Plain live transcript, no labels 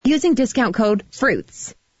using discount code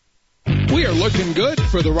FRUITS. We are looking good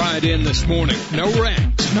for the ride in this morning. No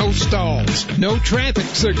wrecks, no stalls, no traffic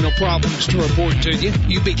signal problems to report to you.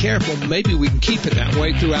 You be careful. Maybe we can keep it that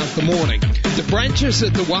way throughout the morning. The branches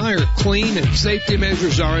at the Y are clean and safety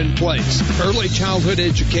measures are in place. Early childhood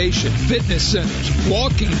education, fitness centers,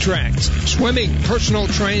 walking tracks, swimming, personal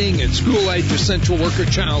training, and school-age essential worker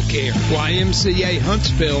child care.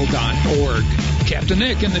 YMCAHuntsville.org. Captain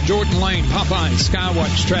Nick in the Jordan Lane Popeye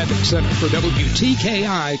Skywatch Traffic Center for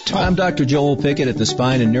WTKI Talk. I'm Dr. Joel Pickett at the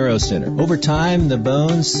Spine and Neuro Center. Over time, the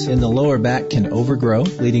bones in the lower back can overgrow,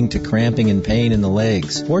 leading to cramping and pain in the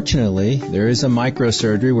legs. Fortunately, there is a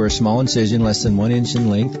microsurgery where a small incision, less than 1 inch in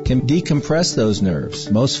length, can decompress those nerves.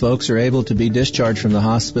 Most folks are able to be discharged from the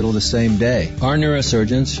hospital the same day. Our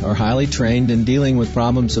neurosurgeons are highly trained in dealing with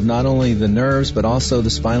problems of not only the nerves, but also the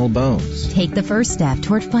spinal bones. Take the first step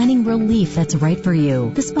toward finding relief that's right for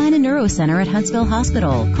you. The Spine and Neuro Center at Huntsville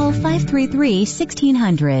Hospital. Call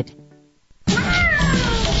 533-1600.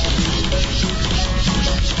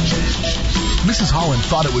 Mrs. Holland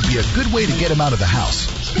thought it would be a good way to get him out of the house.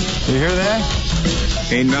 You hear that?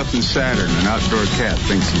 Ain't nothing sadder than an outdoor cat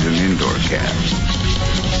thinks he's an indoor cat.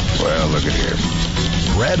 Well, look at here.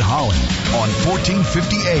 Red Holland on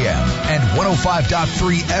 1450 AM and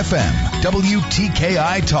 105.3 FM,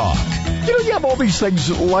 WTKI Talk. You know, you have all these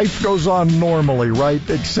things. Life goes on normally, right?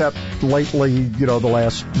 Except lately, you know, the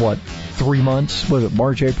last, 3 months? Was it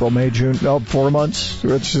March, April, May, June? No, 4 months.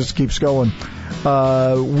 It just keeps going.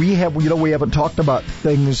 We haven't talked about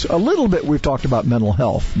things. A little bit we've talked about mental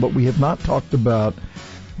health, but we have not talked about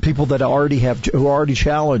people that who are already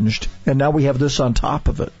challenged, and now we have this on top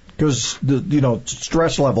of it because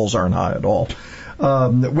stress levels aren't high at all.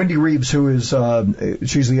 Wendy Reeves, who is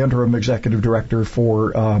she's the interim executive director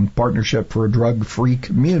for Partnership for a Drug-Free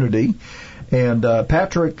Community, and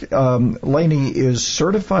Patrick Laney is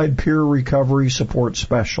certified peer recovery support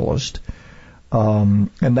specialist. And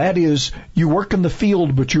that is, you work in the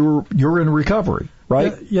field, but you're in recovery,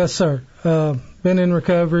 right? Yes, sir. Been in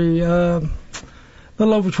recovery a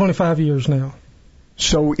little over 25 years now.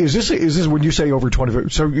 So is this when you say over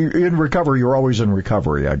 25? So you're in recovery, you're always in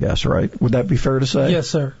recovery, I guess, right? Would that be fair to say? Yes,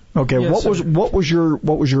 sir. Okay. Yes, what was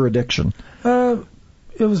your addiction? It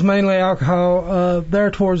was mainly alcohol. There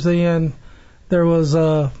towards the end, there was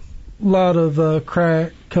a lot of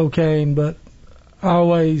crack, cocaine, but I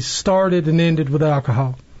always started and ended with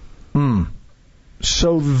alcohol.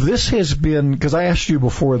 So this has been, because I asked you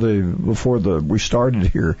before we started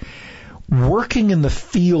here, working in the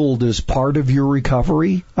field is part of your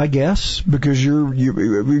recovery, I guess, because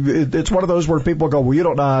it's one of those where people go, well, you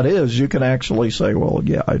don't know how it is. You can actually say, well,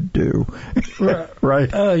 yeah, I do. Right?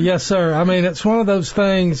 Yes, sir. I mean, it's one of those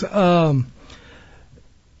things.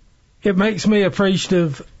 It makes me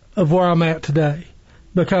appreciative of where I'm at today,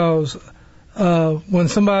 because when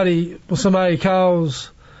somebody calls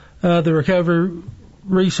the Recovery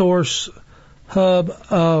Resource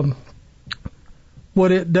Hub,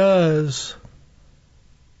 what it does,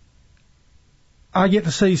 I get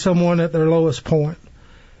to see someone at their lowest point,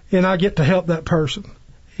 and I get to help that person.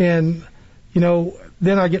 And,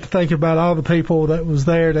 then I get to think about all the people that was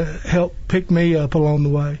there to help pick me up along the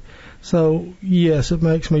way. So, yes, it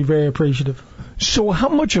makes me very appreciative. So how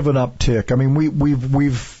much of an uptick? I mean,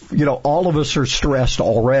 we've all of us are stressed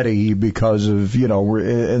already because of,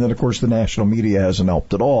 and then, of course, the national media hasn't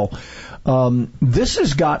helped at all. This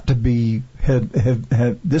has got to be,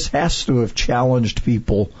 this has to have challenged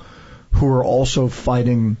people who are also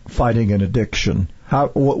fighting an addiction.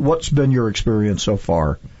 What's been your experience so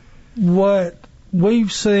far? What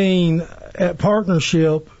we've seen at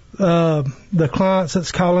Partnership, the clients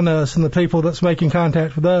that's calling us and the people that's making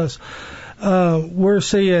contact with us, we're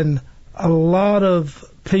seeing a lot of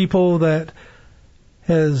people that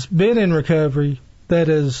has been in recovery that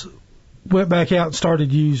has went back out and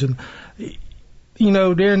started using.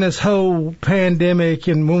 During this whole pandemic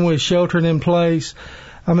and when we were sheltering in place,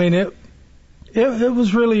 I mean,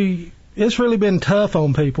 it's really been tough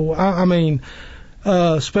on people. I mean,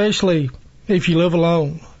 especially if you live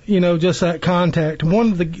alone, just that contact.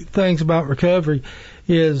 One of the things about recovery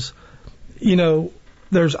is,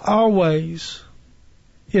 there's always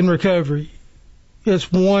in recovery,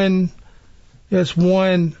 it's one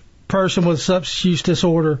person with substance use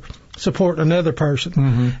disorder supporting another person.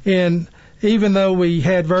 Mm-hmm. And even though we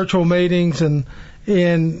had virtual meetings and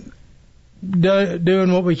doing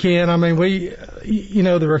what we can, I mean,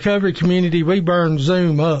 the recovery community, we burn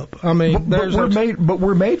Zoom up. I mean,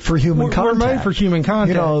 we're made for human contact. We're made for human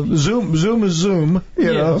contact. Zoom is Zoom.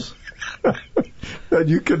 You know. And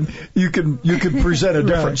you can present a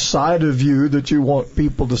different side of you that you want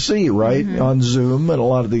people to see, right? Mm-hmm. On Zoom and a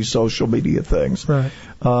lot of these social media things. Right.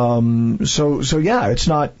 So yeah, it's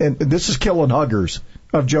not, and this is killing huggers.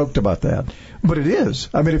 I've joked about that, but it is.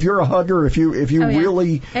 I mean, if you're a hugger, if you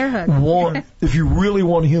really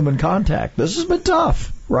want human contact, this has been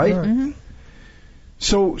tough, right? Mm-hmm.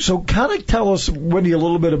 So kind of tell us, Wendy, a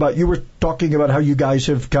little bit about, you were talking about how you guys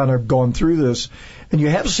have kind of gone through this, and you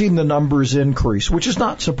have seen the numbers increase, which is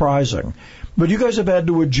not surprising. But you guys have had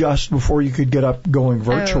to adjust before you could get up going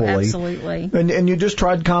virtually. Oh, absolutely. And you just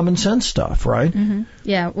tried common sense stuff, right? Mm-hmm.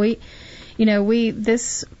 Yeah,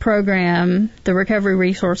 this program, the Recovery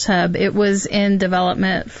Resource Hub, it was in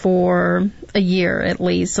development for a year at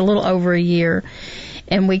least, a little over a year.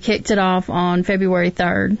 And we kicked it off on February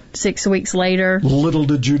 3rd, 6 weeks later. Little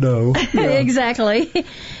did you know. Yeah. Exactly.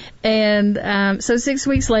 And so 6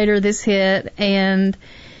 weeks later, this hit. And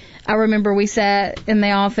I remember we sat in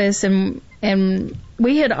the office and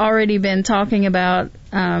we had already been talking about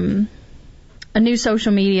a new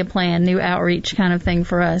social media plan, new outreach kind of thing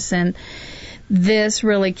for us. And this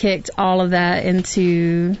really kicked all of that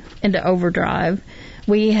into overdrive.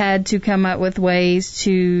 We had to come up with ways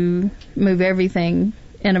to move everything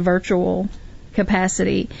in a virtual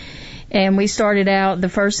capacity. And we started out, the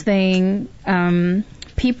first thing,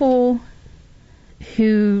 people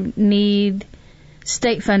who need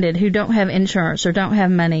state-funded, who don't have insurance or don't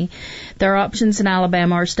have money, their options in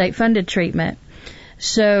Alabama are state-funded treatment.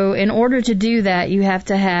 So in order to do that, you have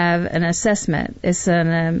to have an assessment. It's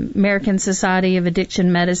an American Society of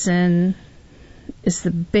Addiction Medicine. It's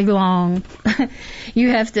the big, long, you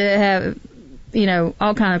have to have,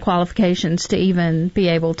 all kind of qualifications to even be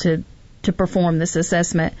able to perform this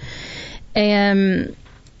assessment. And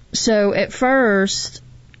so at first,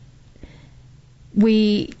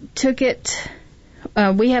 we took it,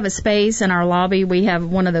 we have a space in our lobby. We have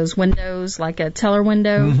one of those windows, like a teller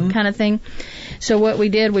window kind of thing. So what we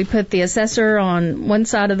did, we put the assessor on one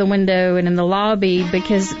side of the window, and in the lobby,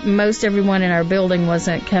 because most everyone in our building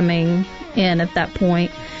wasn't coming in at that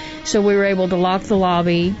point, so we were able to lock the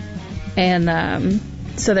lobby, and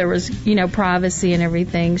so there was privacy and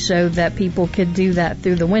everything, so that people could do that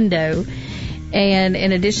through the window. And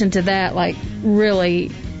in addition to that, like really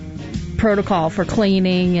protocol for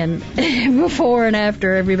cleaning and before and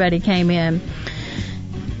after everybody came in.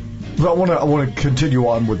 I want to continue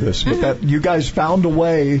on with this, but that you guys found a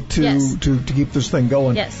way to keep this thing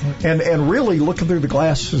going. Yes. And really, looking through the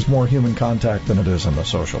glass is more human contact than it is in the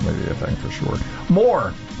social media thing, for sure.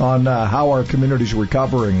 More on how our community's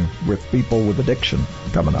recovering with people with addiction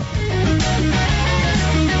coming up.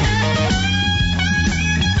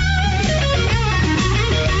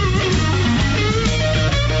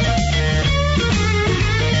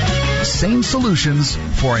 Sane solutions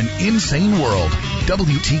for an insane world.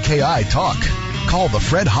 WTKI Talk. Call the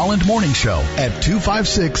Fred Holland Morning Show at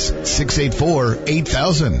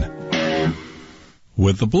 256-684-8000.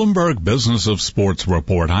 With the Bloomberg Business of Sports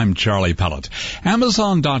Report, I'm Charlie Pellett.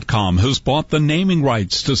 Amazon.com has bought the naming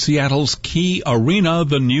rights to Seattle's Key Arena,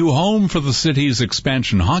 the new home for the city's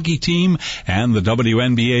expansion hockey team and the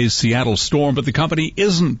WNBA's Seattle Storm, but the company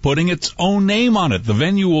isn't putting its own name on it. The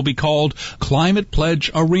venue will be called Climate Pledge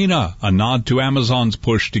Arena, a nod to Amazon's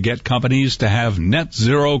push to get companies to have net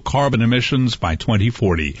zero carbon emissions by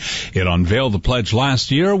 2040. It unveiled the pledge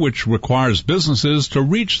last year, which requires businesses to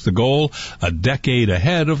reach the goal a decade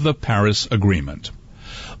ahead of the Paris Agreement.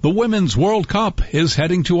 The Women's World Cup is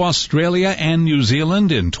heading to Australia and New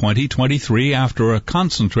Zealand in 2023 after a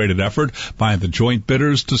concentrated effort by the joint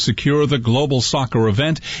bidders to secure the global soccer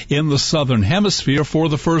event in the Southern Hemisphere for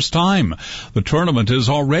the first time. The tournament is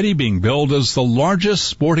already being billed as the largest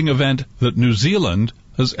sporting event that New Zealand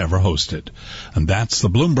has ever hosted. And that's the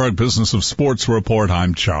Bloomberg Business of Sports Report.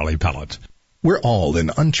 I'm Charlie Pellett. We're all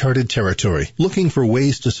in uncharted territory, looking for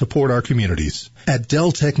ways to support our communities. At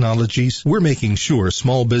Dell Technologies, we're making sure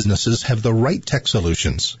small businesses have the right tech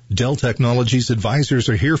solutions. Dell Technologies advisors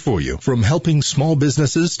are here for you, from helping small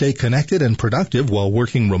businesses stay connected and productive while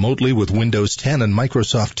working remotely with Windows 10 and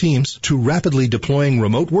Microsoft Teams, to rapidly deploying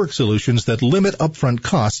remote work solutions that limit upfront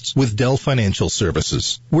costs with Dell Financial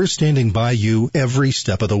Services. We're standing by you every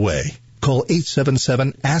step of the way. Call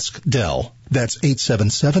 877-ASK-DELL. That's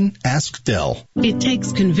 877-ASK-DELL. It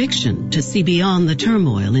takes conviction to see beyond the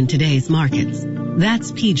turmoil in today's markets.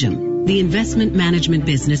 That's PGIM, the investment management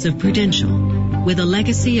business of Prudential. With a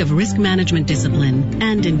legacy of risk management discipline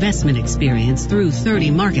and investment experience through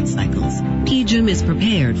 30 market cycles, PGIM is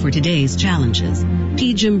prepared for today's challenges.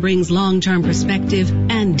 PGIM brings long-term perspective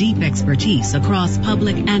and deep expertise across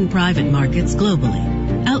public and private markets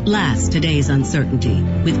globally. Outlast today's uncertainty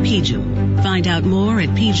with PGIM. Find out more at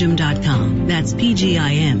pgim.com. That's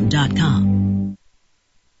pgim.com.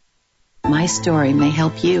 My story may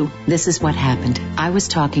help you. This is what happened. I was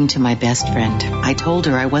talking to my best friend. I told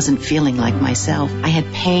her I wasn't feeling like myself. I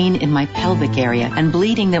had pain in my pelvic area and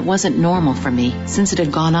bleeding that wasn't normal for me. Since it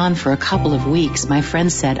had gone on for a couple of weeks, my friend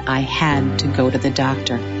said I had to go to the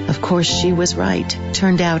doctor. Of course, she was right.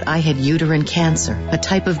 Turned out I had uterine cancer, a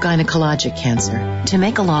type of gynecologic cancer. To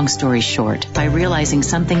make a long story short, by realizing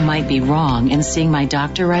something might be wrong and seeing my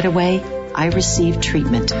doctor right away, I received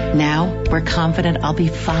treatment. Now, we're confident I'll be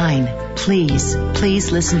fine. Please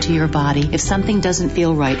listen to your body. If something doesn't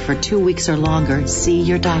feel right for 2 weeks or longer, see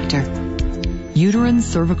your doctor. Uterine,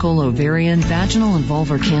 cervical, ovarian, vaginal, and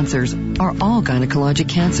vulvar cancers are all gynecologic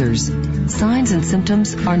cancers. Signs and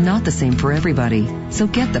symptoms are not the same for everybody, so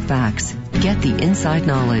get the facts. Get the inside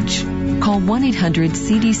knowledge. Call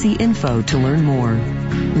 1-800-CDC-INFO to learn more.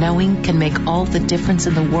 Knowing can make all the difference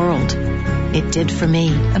in the world. It did for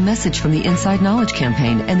me. A message from the Inside Knowledge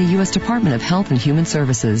Campaign and the U.S. Department of Health and Human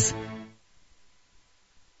Services.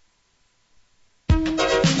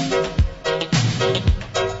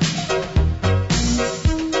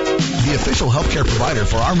 The official healthcare provider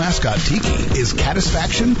for our mascot Tiki is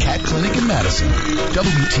Catisfaction Cat Clinic in Madison.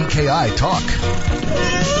 WTKI Talk.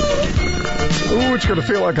 Ooh, it's going to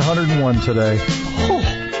feel like 101 today. Oh,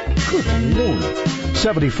 good Lord.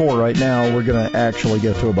 74 right now. We're going to actually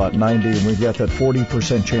get to about 90, and we've got that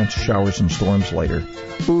 40% chance of showers and storms later.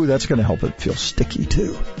 Ooh, that's going to help it feel sticky,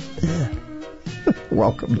 too. Yeah.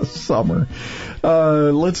 Welcome to summer.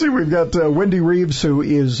 Let's see. We've got Wendy Reeves, who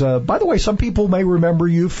is, by the way, some people may remember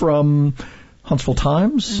you from Huntsville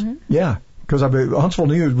Times. Mm-hmm. Yeah, because Huntsville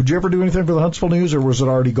News. Would you ever do anything for the Huntsville News, or was it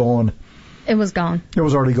already gone? It was gone. It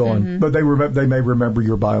was already gone, mm-hmm. But they may remember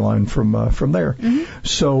your byline from there. Mm-hmm.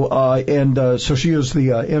 So she is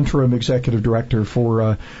the interim executive director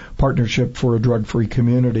for Partnership for a Drug-Free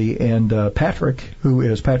Community, and Patrick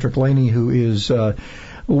Laney, who is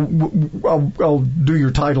I'll do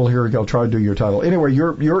your title here. I'll try to do your title. Anyway,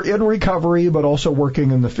 you're in recovery, but also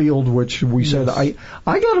working in the field, which we said I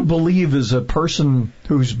got to believe as a person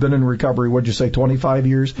who's been in recovery, what'd you say, 25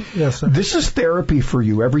 years? Yes, sir. This is therapy for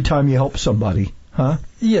you every time you help somebody, huh?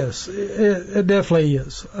 Yes, it definitely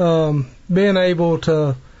is. Being able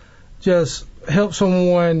to just help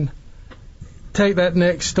someone take that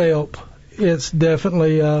next step, it's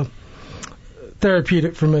definitely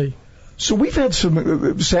therapeutic for me. So we've had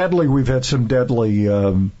some deadly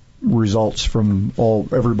results from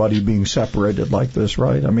everybody being separated like this,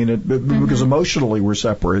 right? I mean, mm-hmm. because emotionally we're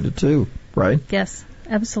separated too, right? Yes,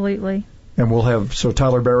 absolutely. And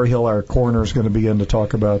Tyler Berryhill, our coroner, is going to be in to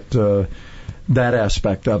talk about that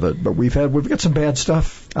aspect of it. But we've got some bad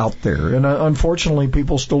stuff out there, and unfortunately,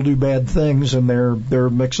 people still do bad things, and they're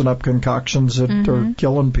mixing up concoctions that mm-hmm. are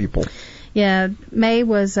killing people. Yeah, May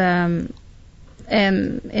was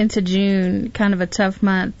and into June, kind of a tough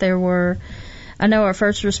month. I know our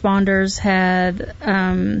first responders had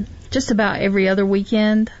just about every other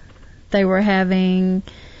weekend they were having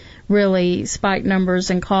really spiked numbers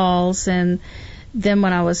and calls. And then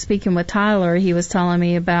when I was speaking with Tyler, he was telling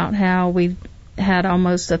me about how we had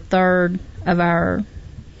almost a third of our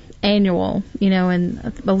annual, and I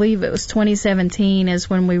believe it was 2017 is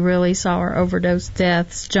when we really saw our overdose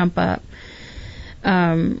deaths jump up.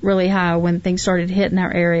 Really high when things started hitting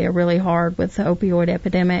our area really hard with the opioid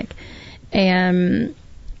epidemic, and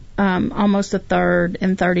almost a third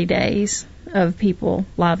in 30 days of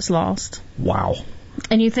lives lost. Wow.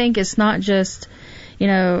 And you think it's not just,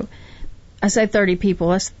 I say 30 people,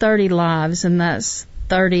 that's 30 lives, and that's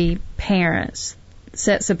 30 parents,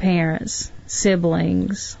 sets of parents,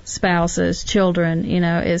 siblings, spouses, children.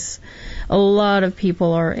 It's a lot of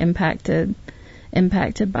people are impacted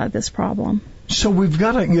by this problem. So we've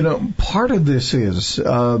got to, part of this is you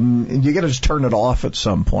got to just turn it off at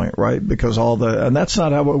some point, right? Because and that's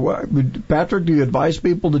not how. Patrick, do you advise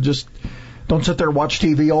people to just don't sit there and watch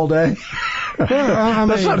TV all day? Well,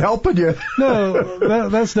 that's not helping you. No,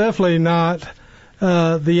 that's definitely not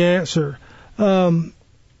the answer. At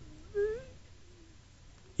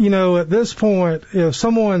this point, if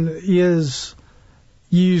someone is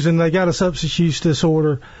using, they got a substance use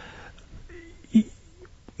disorder.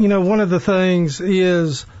 One of the things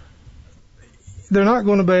is they're not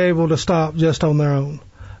going to be able to stop just on their own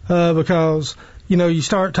because, you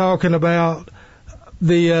start talking about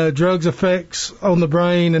the drugs' effects on the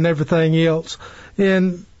brain and everything else.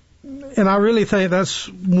 And I really think that's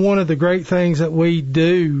one of the great things that we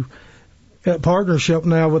do at Partnership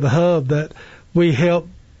now with the Hub, that we help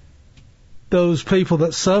those people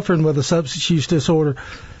that's suffering with a substance use disorder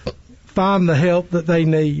find the help that they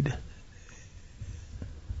need.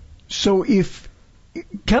 So if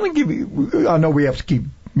kind of give you, I know we have to keep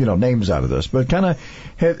names out of this, but kind of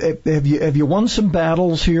have you won some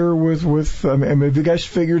battles here with have you guys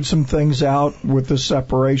figured some things out with this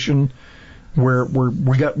separation where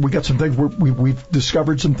we got some things we've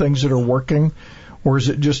discovered some things that are working, or is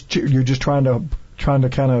it just you're just trying to kind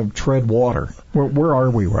of tread water? Where are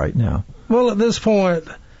we right now? Well, at this point,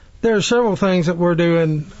 there are several things that we're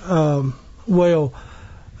doing well.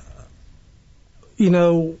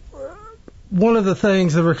 One of the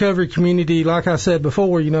things, the recovery community, like I said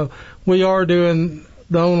before, we are doing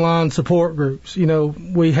the online support groups.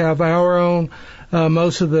 We have our own,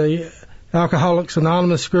 most of the Alcoholics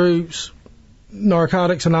Anonymous groups,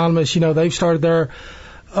 Narcotics Anonymous, they've started their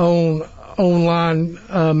own online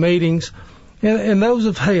meetings, and those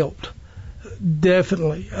have helped,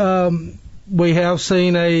 definitely. We have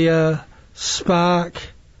seen a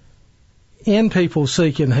spike in people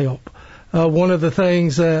seeking help. One of the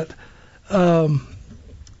things that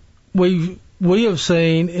we have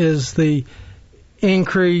seen is the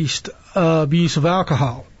increased abuse of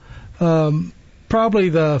alcohol. Probably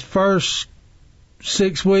the first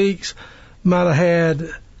 6 weeks might have had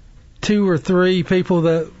 2 or 3 people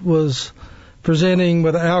that was presenting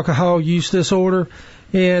with alcohol use disorder,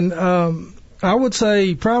 and I would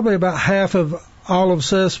say probably about half of all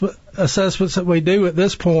assessments that we do at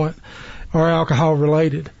this point are alcohol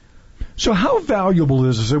related. So how valuable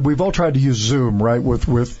is it? We've all tried to use Zoom, right,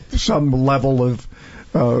 with some level of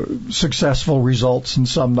successful results and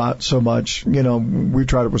some not so much. We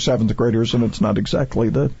tried it with 7th graders, and it's not exactly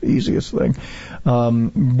the easiest thing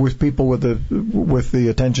with people with the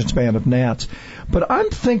attention span of gnats. But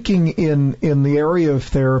I'm thinking in the area of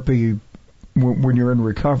therapy when you're in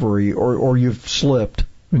recovery or you've slipped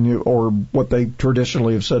or what they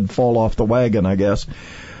traditionally have said, fall off the wagon, I guess.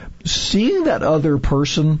 Seeing that other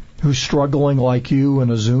person who's struggling like you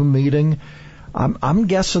in a Zoom meeting, I'm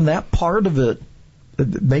guessing that part of it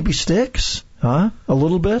maybe sticks, huh? A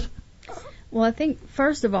little bit? Well, I think,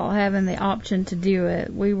 first of all, having the option to do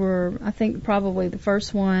it, we were, I think, probably the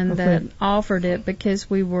first one that offered it because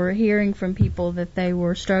we were hearing from people that they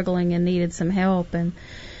were struggling and needed some help. And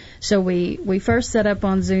so we first set up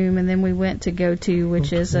on Zoom, and then we went to GoTo,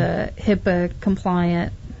 which is a HIPAA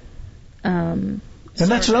compliant and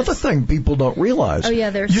that's another thing people don't realize. Oh,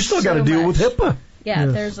 yeah, there's you still got to deal with HIPAA. Yeah,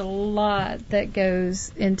 there's a lot that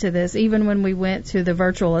goes into this. Even when we went to the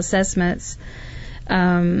virtual assessments,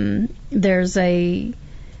 there's a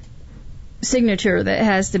signature that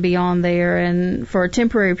has to be on there, and for a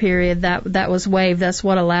temporary period that was waived. That's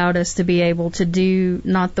what allowed us to be able to do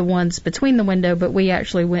not the ones between the window, but we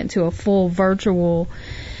actually went to a full virtual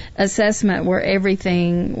assessment where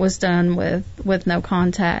everything was done with no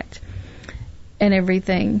contact and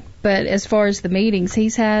everything. But as far as the meetings,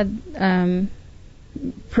 he's had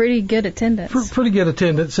pretty good attendance. Pretty good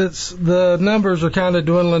attendance. The numbers are kind of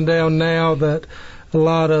dwindling down now that a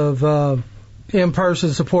lot of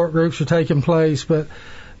in-person support groups are taking place, but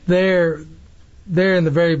there in the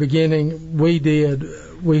very beginning we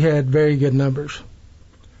had very good numbers.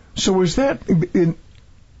 So is that, and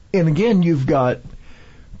again, you've got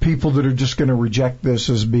people that are just going to reject this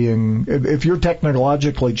as being, if you're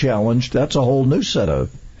technologically challenged, that's a whole new set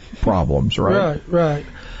of problems, right? Right.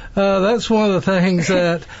 That's one of the things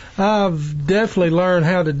that I've definitely learned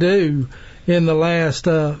how to do in the last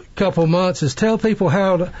couple months is tell people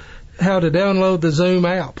how to download the Zoom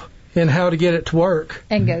app and how to get it to work.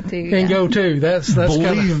 And GoTo. That's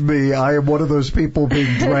Believe me, I am one of those people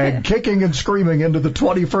being dragged kicking and screaming into the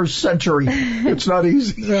 21st century. It's not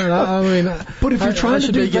easy. But if you're trying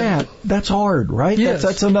to do that, that's hard, right? Yes.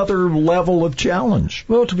 That's another level of challenge.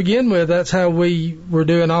 Well, to begin with, that's how we were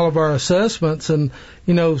doing all of our assessments. And,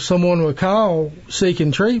 someone would call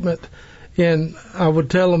seeking treatment, and I would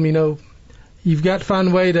tell them, you've got to find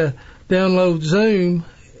a way to download Zoom.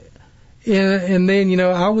 And then,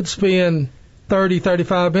 I would spend 30,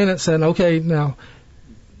 35 minutes saying, okay, now,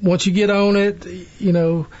 once you get on it,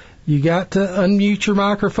 you got to unmute your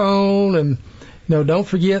microphone and, don't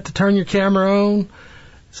forget to turn your camera on.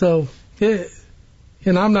 So,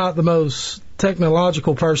 and I'm not the most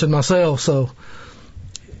technological person myself, so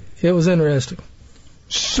it was interesting.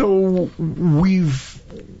 So where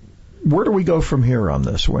do we go from here on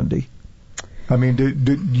this, Wendy? I mean,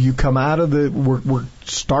 do you come out of we're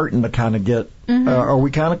starting to kind of get, are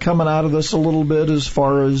we kind of coming out of this a little bit as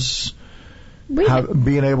far as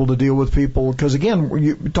being able to deal with people? Because again,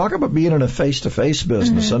 you talk about being in a face-to-face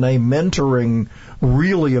business and a mentoring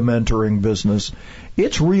business.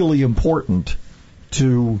 It's really important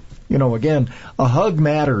to, again, a hug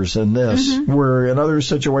matters in this, where in other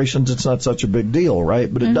situations it's not such a big deal,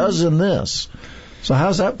 right? But it does in this. So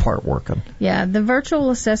how's that part working? Yeah, the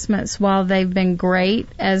virtual assessments, while they've been great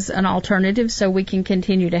as an alternative so we can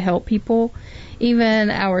continue to help people,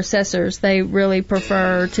 even our assessors, they really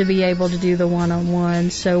prefer to be able to do the one-on-one.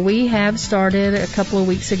 So we have started a couple of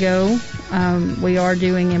weeks ago. We are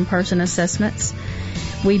doing in-person assessments.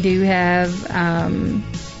 We do have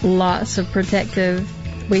lots of protective.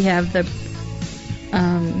 We have the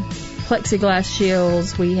plexiglass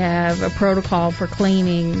shields. We have a protocol for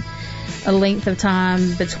cleaning, a length of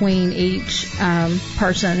time between each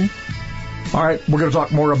person. All right, we're going to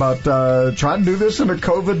talk more about trying to do this in a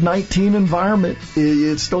COVID-19 environment.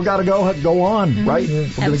 It's still got to go on, right? We're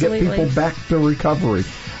going to get people back to recovery.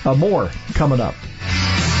 More coming up.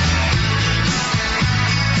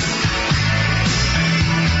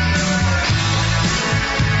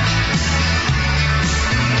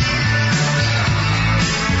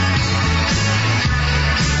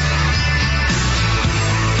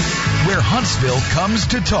 Where Huntsville comes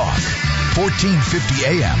to talk. 1450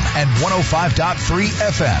 AM and 105.3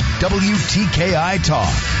 FM. WTKI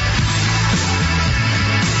Talk.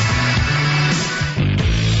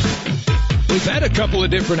 We've had a couple of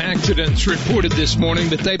different accidents reported this morning,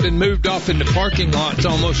 but they've been moved off into parking lots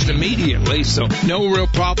almost immediately, so no real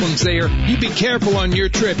problems there. You be careful on your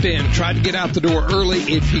trip in. Try to get out the door early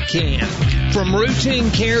if you can. From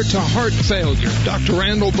routine care to heart failure, Dr.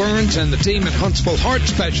 Randall Burns and the team at Huntsville Heart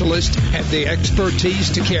Specialists have the expertise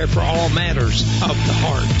to care for all matters of the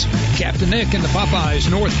heart. Captain Nick in the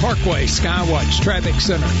Popeyes North Parkway Skywatch Traffic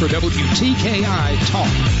Center for WTKI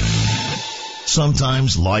Talk.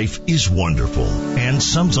 Sometimes life is wonderful, and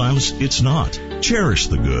sometimes it's not. Cherish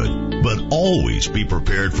the good, but always be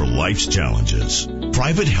prepared for life's challenges.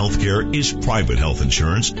 Private healthcare is private health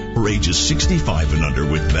insurance for ages 65 and under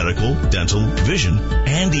with medical, dental, vision,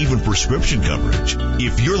 and even prescription coverage.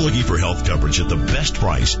 If you're looking for health coverage at the best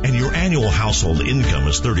price and your annual household income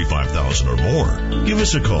is $35,000 or more, give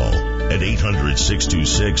us a call at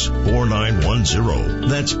 800-626-4910.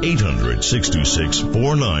 That's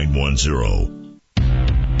 800-626-4910.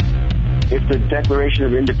 If the Declaration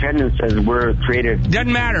of Independence says we're created...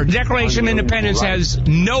 Doesn't matter. The Declaration of Independence has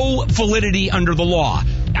no validity under the law.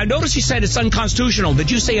 I notice you said it's unconstitutional. Did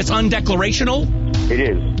you say it's undeclarational? It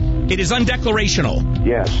is. It is undeclarational.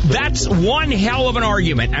 Yes. That's one hell of an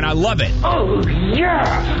argument, and I love it. Oh,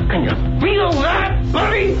 yeah. Can you feel that,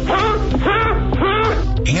 buddy?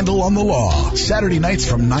 Handle on the Law. Saturday nights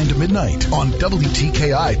from 9 to midnight on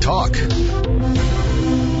WTKI Talk.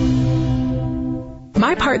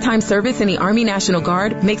 My part-time service in the Army National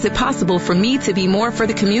Guard makes it possible for me to be more for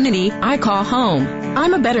the community I call home.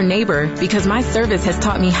 I'm a better neighbor because my service has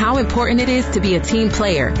taught me how important it is to be a team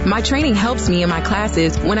player. My training helps me in my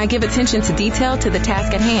classes when I give attention to detail to the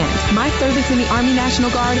task at hand. My service in the Army National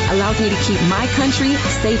Guard allows me to keep my country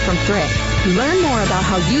safe from threats. Learn more about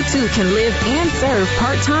how you too can live and serve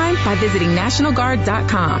part-time by visiting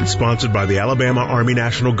NationalGuard.com. Sponsored by the Alabama Army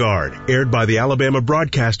National Guard. Aired by the Alabama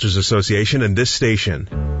Broadcasters Association and this station.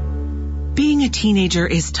 Being a teenager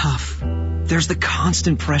is tough. There's the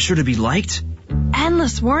constant pressure to be liked.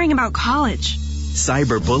 Endless worrying about college.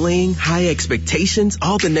 Cyberbullying, high expectations,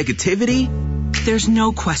 all the negativity. There's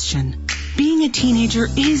no question. Being a teenager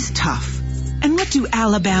is tough. And what do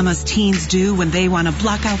Alabama's teens do when they want to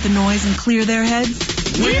block out the noise and clear their heads?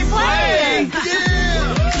 We play!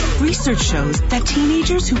 Research shows that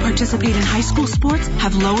teenagers who participate in high school sports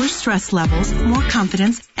have lower stress levels, more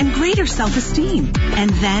confidence, and greater self-esteem.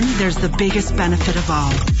 And then there's the biggest benefit of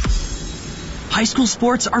all. High school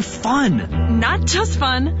sports are fun. Not just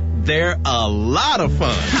fun. They're a lot of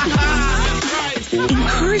fun.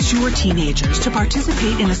 Encourage your teenagers to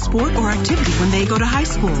participate in a sport or activity when they go to high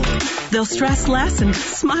school. They'll stress less and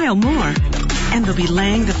smile more. And they'll be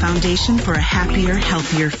laying the foundation for a happier,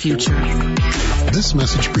 healthier future. This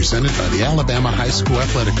message presented by the Alabama High School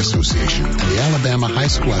Athletic Association and the Alabama High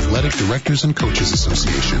School Athletic Directors and Coaches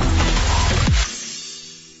Association.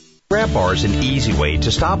 Grab bar is an easy way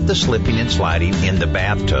to stop the slipping and sliding in the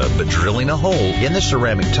bathtub, but drilling a hole in the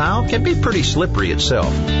ceramic tile can be pretty slippery itself.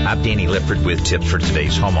 I'm Danny Lippert with tips for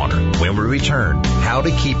today's homeowner. When we return, how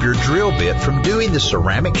to keep your drill bit from doing the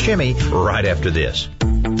ceramic shimmy right after this.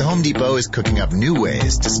 The Home Depot is cooking up new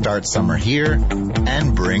ways to start summer here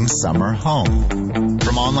and bring summer home.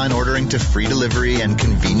 From online ordering to free delivery and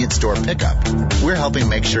convenient store pickup, we're helping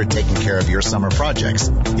make sure taking care of your summer projects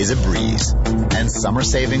is a breeze. And summer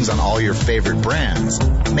savings on all your favorite brands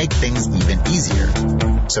make things even easier.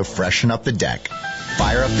 So freshen up the deck,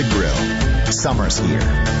 fire up the grill. Summer's here,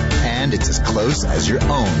 and it's as close as your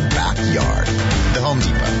own backyard. The Home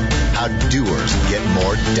Depot, how doers get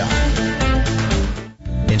more done.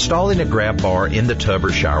 Installing a grab bar in the tub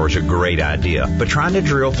or shower is a great idea, but trying to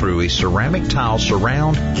drill through a ceramic tile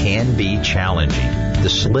surround can be challenging. The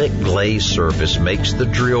slick glazed surface makes the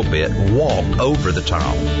drill bit walk over the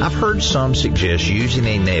tile. I've heard some suggest using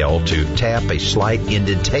a nail to tap a slight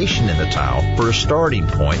indentation in the tile for a starting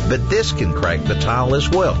point, but this can crack the tile as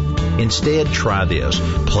well. Instead, try this.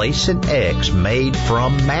 Place an X made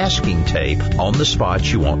from masking tape on the spots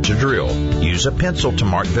you want to drill. Use a pencil to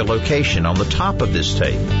mark the location on the top of this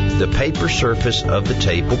tape. The paper surface of the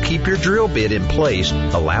tape will keep your drill bit in place,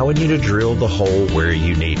 allowing you to drill the hole where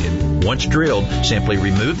you need it. Once drilled, simply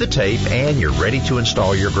remove the tape and you're ready to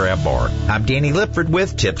install your grab bar. I'm Danny Lipford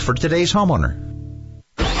with Tips for Today's Homeowner.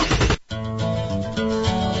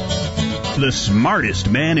 The smartest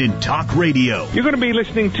man in talk radio. You're going to be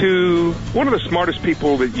listening to one of the smartest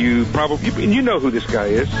people that you know who this guy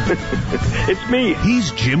is. It's me. He's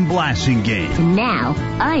Jim Blasingame. Now,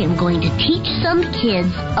 I am going to teach some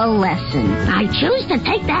kids a lesson. I choose to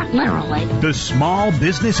take that literally. The Small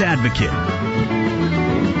Business Advocate.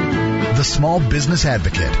 The Small Business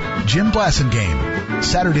Advocate, Jim Blasingame.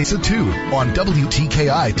 Saturdays at 2 on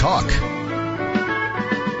WTKI Talk.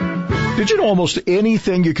 Did you know almost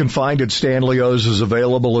anything you can find at Stanley O's is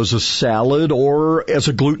available as a salad or as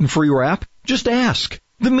a gluten-free wrap? Just ask.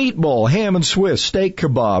 The meatball, ham and Swiss, steak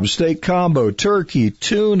kebab, steak combo, turkey,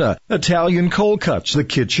 tuna, Italian cold cuts, the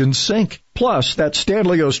kitchen sink. Plus, that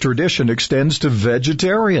Stanley O's tradition extends to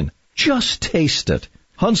vegetarian. Just taste it.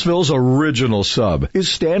 Huntsville's original sub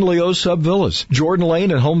is Stanley O's Sub Villas, Jordan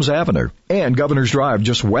Lane and Holmes Avenue, and Governor's Drive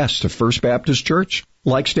just west of First Baptist Church.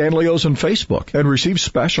 Like Stanley O's on Facebook and receive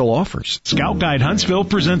special offers. Scout Guide Huntsville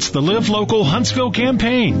presents the Live Local Huntsville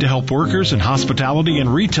campaign to help workers in hospitality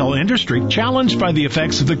and retail industry challenged by the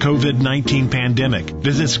effects of the COVID-19 pandemic.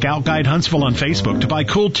 Visit Scout Guide Huntsville on Facebook to buy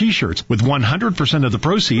cool t-shirts with 100% of the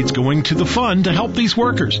proceeds going to the fund to help these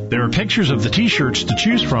workers. There are pictures of the t-shirts to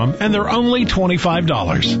choose from and they're only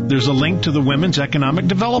 $25. There's a link to the Women's Economic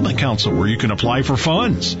Development Council where you can apply for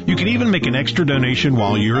funds. You can even make an extra donation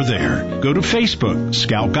while you're there. Go to Facebook,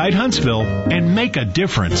 Scout Guide Huntsville, and make a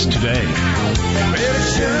difference today.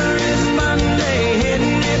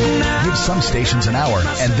 Give some stations an hour,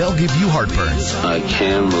 and they'll give you heartburn. I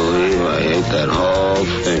can't believe I ate that whole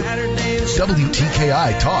thing.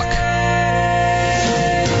 WTKI Talk.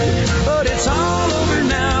 But it's all over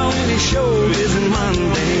now, and it sure isn't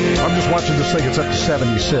Monday. I'm just watching this thing. It's up to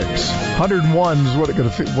 76. 101 is what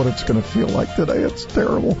it's going to feel like today. It's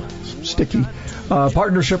terrible. It's sticky.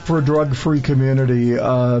 Partnership for a Drug-Free Community.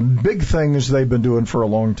 Big things they've been doing for a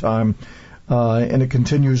long time. And it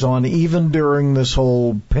continues on even during this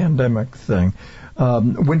whole pandemic thing.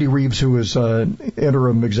 Wendy Reeves, who is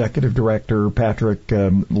interim executive director, Patrick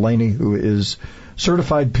Laney, who is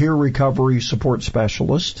certified peer recovery support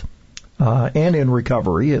specialist, and in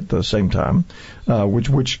recovery at the same time,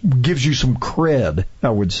 which gives you some cred, I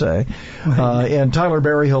would say. And Tyler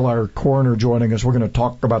Berryhill, our coroner, joining us. We're going to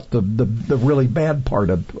talk about the really bad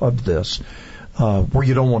part of this, where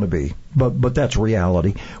you don't want to be, but that's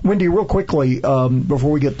reality. Wendy, real quickly,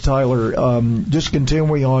 before we get to Tyler, just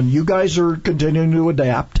continuing on, you guys are continuing to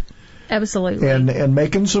adapt. Absolutely. And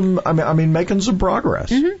making some, making some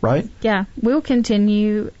progress, right? Yeah, we'll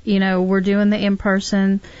continue. We're doing the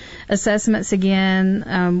in-person assessments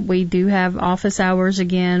again. We do have office hours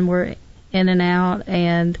again. We're in and out,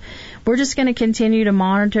 and we're just going to continue to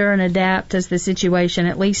monitor and adapt as the situation.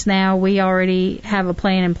 At least now we already have a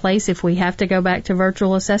plan in place. If we have to go back to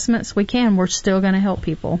virtual assessments, we can. We're still going to help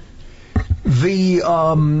people. You're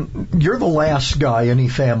the last guy any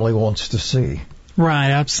family wants to see.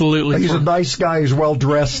 Right, absolutely. He's a nice guy. He's well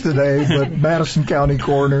dressed today, but Madison County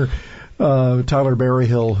Coroner Tyler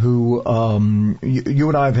Berryhill, who you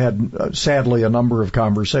and I have had, sadly, a number of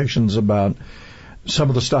conversations about some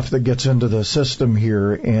of the stuff that gets into the system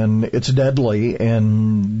here, and it's deadly.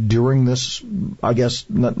 And during this, I guess,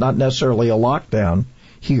 not necessarily a lockdown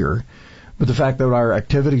here, but the fact that our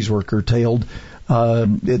activities were curtailed,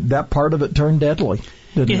 that part of it turned deadly.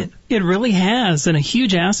 It really has, and a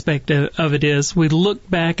huge aspect of it is we look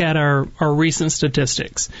back at our recent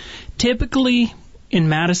statistics. Typically, in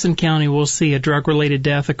Madison County, we'll see a drug-related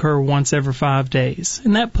death occur once every 5 days,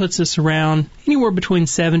 and that puts us around anywhere between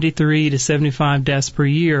 73 to 75 deaths per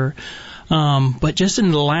year. But just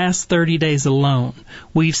in the last 30 days alone,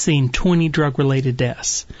 we've seen 20 drug-related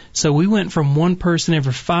deaths. So we went from one person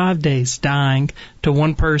every 5 days dying to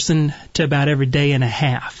one person to about every day and a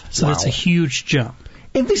half. So That's a huge jump.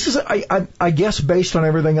 And this is, I guess, based on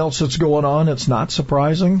everything else that's going on, it's not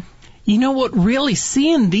surprising. You know what, really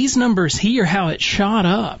seeing these numbers here, how it shot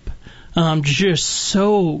up, just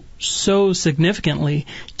so significantly.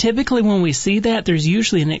 Typically when we see that, there's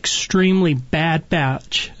usually an extremely bad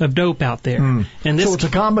batch of dope out there. And this so it's a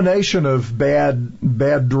combination of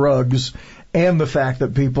bad drugs and the fact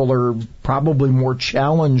that people are probably more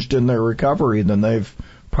challenged in their recovery than they've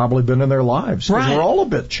probably been in their lives. Because we're all a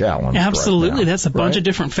bit challenged. Absolutely. Right now, that's a bunch of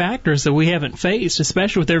different factors that we haven't faced,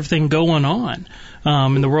 especially with everything going on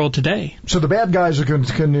in the world today. So the bad guys are going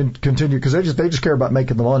to continue because they just care about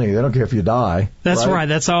making the money. They don't care if you die. That's right.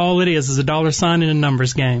 That's all it is a dollar sign in a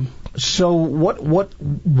numbers game. So what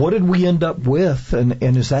did we end up with, and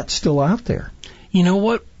is that still out there? You know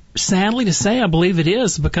what? Sadly to say, I believe it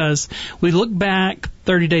is, because we look back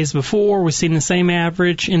 30 days before, we've seen the same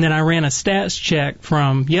average, and then I ran a stats check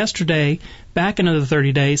from yesterday back another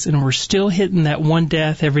 30 days, and we're still hitting that one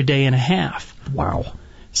death every day and a half. Wow.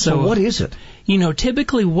 So what is it? You know,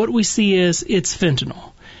 typically what we see is it's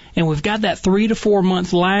fentanyl. And we've got that 3 to 4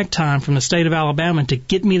 month lag time from the state of Alabama to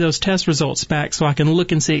get me those test results back so I can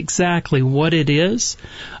look and see exactly what it is.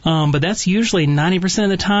 But that's usually 90% of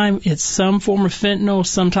the time it's some form of fentanyl,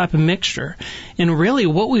 some type of mixture. And really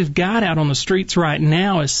what we've got out on the streets right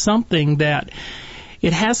now is something that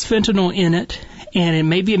it has fentanyl in it, and it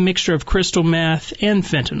may be a mixture of crystal meth and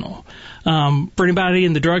fentanyl. For anybody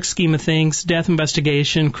in the drug scheme of things, death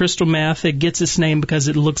investigation, crystal meth, it gets its name because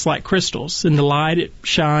it looks like crystals. In the light, it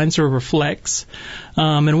shines or reflects.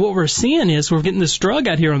 And what we're seeing is we're getting this drug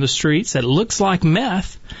out here on the streets that looks like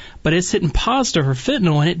meth, but it's hitting positive for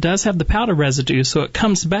fentanyl, and it does have the powder residue. So it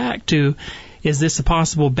comes back to, is this a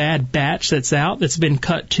possible bad batch that's out that's been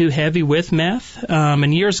cut too heavy with meth?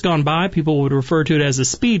 In years gone by, people would refer to it as a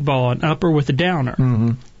speedball, an upper with a downer.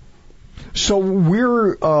 Mm-hmm. So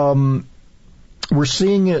we're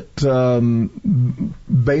seeing it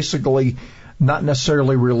basically not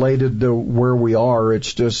necessarily related to where we are.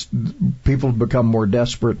 It's just people become more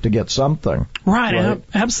desperate to get something. Right?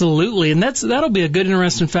 Absolutely. And that'll be a good,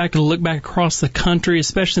 interesting factor to look back across the country,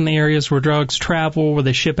 especially in the areas where drugs travel, where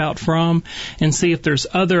they ship out from, and see if there's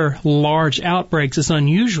other large outbreaks that's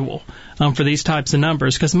unusual for these types of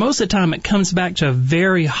numbers. Because most of the time it comes back to a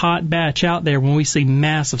very hot batch out there when we see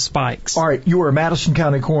massive spikes. All right, you are a Madison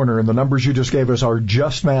County coroner, and the numbers you just gave us are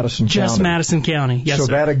just Madison County. Just Madison County, yes, so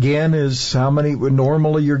sir. That again is how many?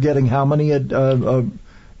 Normally you're getting how many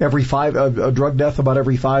every five? A drug death about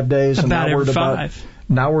every 5 days. About every 5.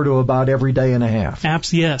 Now we're to about every day and a half.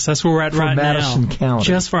 Yes, that's where we're at right now. For Madison County.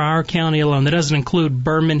 Just for our county alone. That doesn't include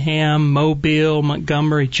Birmingham, Mobile,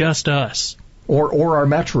 Montgomery, just us. Or our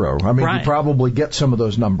metro. I mean, you probably get some of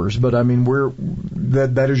those numbers, but I mean,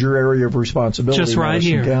 that is your area of responsibility. Just right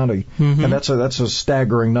Madison here. County. Mm-hmm. And that's a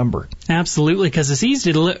staggering number. Absolutely, because it's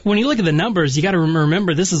easy to look. When you look at the numbers, you got to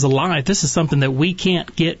remember this is a life. This is something that we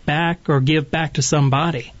can't get back or give back to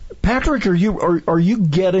somebody. Patrick, are you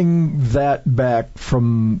getting that back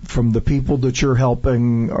from the people that you're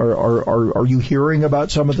helping? Are you hearing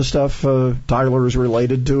about some of the stuff Tyler has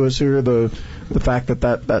related to us here? The fact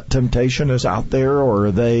that temptation is out there, or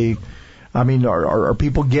are they? I mean, are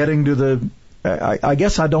people getting to the? I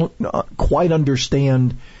guess I don't quite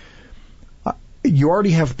understand. You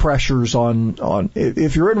already have pressures on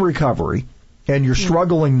if you're in recovery and you're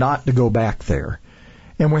struggling not to go back there.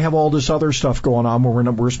 And we have all this other stuff going on where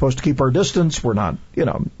we're supposed to keep our distance. We're not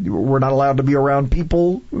allowed to be around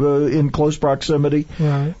people in close proximity.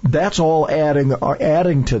 Right. That's all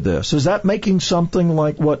adding to this. Is that making something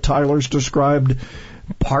like what Tyler's described?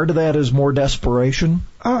 Part of that is more desperation,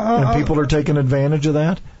 and people are taking advantage of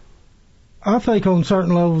that. I think on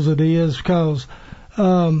certain levels it is, because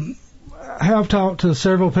I have talked to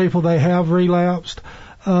several people. They have relapsed.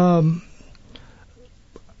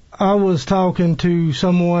 I was talking to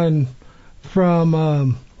someone from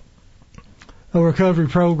a recovery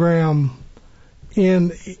program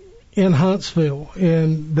in Huntsville,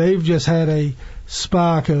 and they've just had a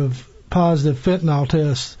spike of positive fentanyl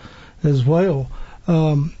tests as well.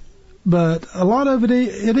 But a lot of it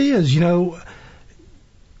is,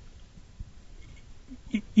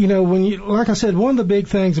 when you, like I said, one of the big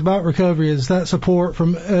things about recovery is that support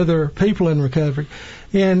from other people in recovery.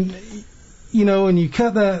 And and you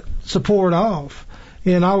cut that support off,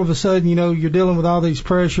 and all of a sudden, you're dealing with all these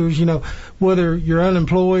pressures, whether you're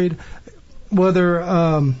unemployed,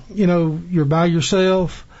 whether, you're by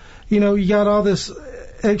yourself, you got all this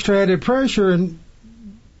extra added pressure, and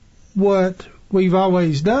what we've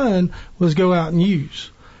always done was go out and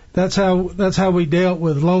use. That's how we dealt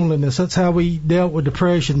with loneliness. That's how we dealt with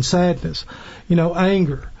depression, sadness,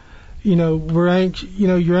 anger. You're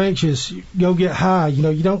anxious, go get high.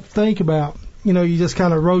 You don't think about, you just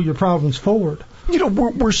kind of roll your problems forward. You know,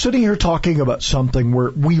 we're sitting here talking about something where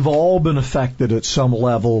we've all been affected at some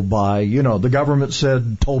level by, you know, the government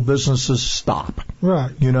told businesses stop.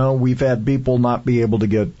 Right. You know, we've had people not be able to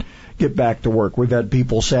get back to work. We've had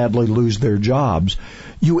people sadly lose their jobs.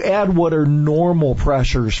 You add what are normal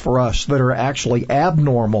pressures for us that are actually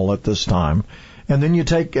abnormal at this time, and then you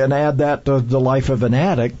take and add that to the life of an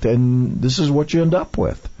addict, and this is what you end up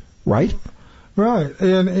with, right? Right.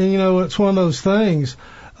 And you know, it's one of those things.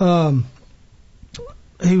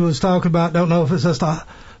 He was talking about, don't know if it's just a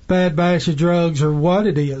bad batch of drugs or what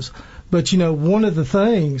it is, but, you know, one of the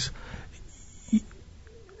things,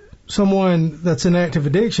 someone that's in active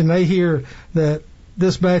addiction, they hear that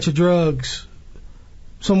this batch of drugs,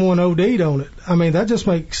 someone OD'd on it. I mean, that just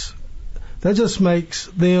makes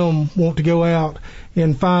them want to go out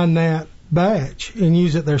and find that batch and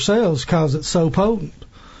use it themselves because it's so potent.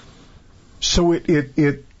 So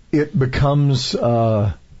it becomes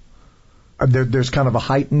there's kind of a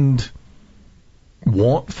heightened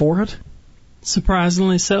want for it.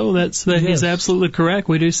 Surprisingly so. He's absolutely correct.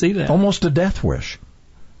 We do see that. Almost a death wish,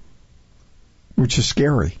 which is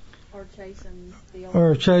scary.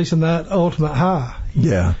 Or chasing that ultimate high.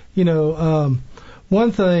 Yeah. You know,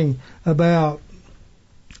 one thing about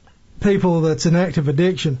people that's in active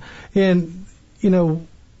addiction, and, you know,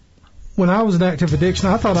 when I was in active addiction,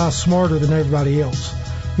 I thought I was smarter than everybody else.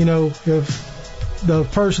 You know, if the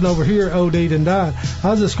person over here OD'd and died,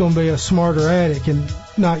 I was just going to be a smarter addict and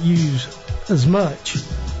not use as much,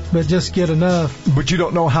 but just get enough. But you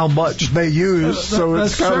don't know how much they use, so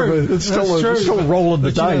it's kind of it's still rolling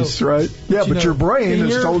the dice, right? Yeah, but your brain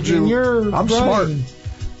has told you, I'm smart.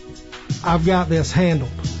 I've got this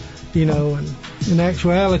handled, you know, and in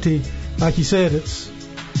actuality, like you said, it's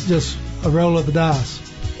just a roll of the dice.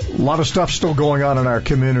 A lot of stuff still going on in our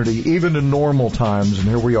community, even in normal times, and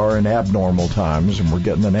here we are in abnormal times, and we're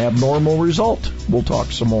getting an abnormal result. We'll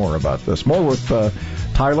talk some more about this. More with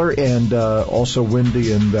Tyler and also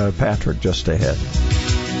Wendy and Patrick just ahead.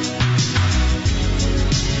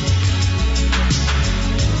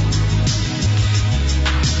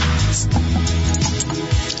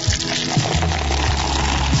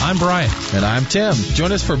 I'm Brian. And I'm Tim.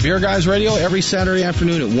 Join us for Beer Guys Radio every Saturday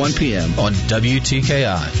afternoon at 1 p.m. on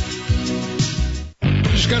WTKI.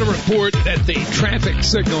 Just got a report that the traffic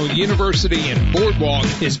signal University and Boardwalk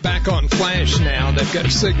is back on flash now. They've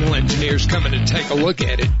got signal engineers coming to take a look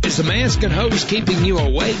at it. Is the mask and hose keeping you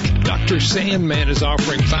awake? Dr. Sandman is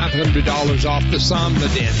offering $500 off the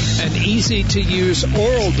Somnodent, an easy-to-use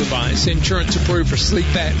oral device, insurance approved for sleep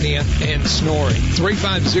apnea and snoring.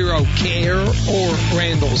 350-CARE or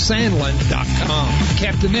RandallSandlin.com.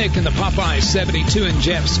 Captain Nick in the Popeye 72 and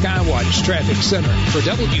Jeff Skywatch Traffic Center for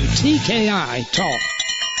WTKI Talk.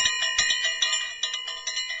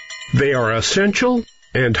 They are essential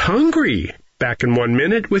and hungry. Back in 1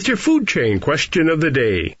 minute with your food chain question of the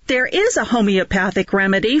day. There is a homeopathic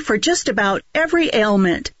remedy for just about every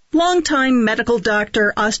ailment. Longtime medical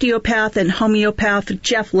doctor, osteopath, and homeopath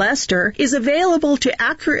Jeff Lester is available to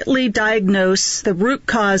accurately diagnose the root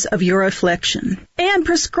cause of your affliction and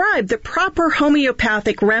prescribe the proper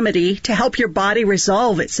homeopathic remedy to help your body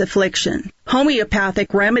resolve its affliction.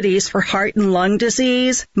 Homeopathic remedies for heart and lung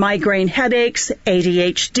disease, migraine headaches,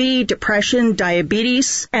 ADHD, depression,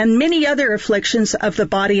 diabetes, and many other afflictions of the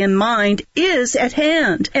body and mind is at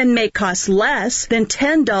hand and may cost less than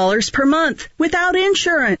 $10 per month without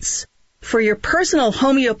insurance. For your personal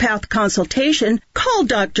homeopath consultation, call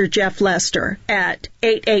Dr. Jeff Lester at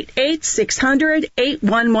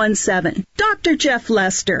 888-600-8117. Dr. Jeff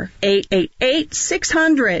Lester,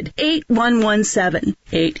 888-600-8117.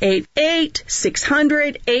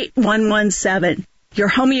 888-600-8117. Your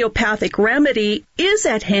homeopathic remedy is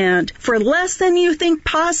at hand for less than you think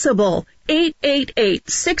possible.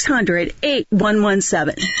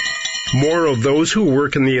 888-600-8117. More of those who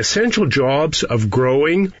work in the essential jobs of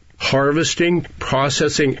growing, harvesting,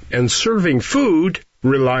 processing, and serving food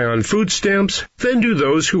rely on food stamps than do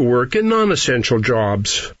those who work in non-essential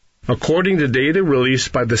jobs. According to data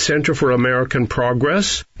released by the Center for American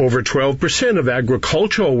Progress, over 12% of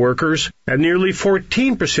agricultural workers and nearly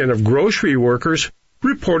 14% of grocery workers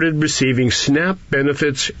reported receiving SNAP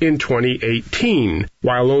benefits in 2018,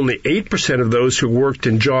 while only 8% of those who worked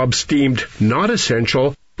in jobs deemed not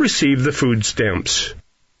essential received the food stamps.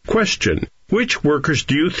 Question: which workers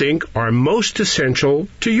do you think are most essential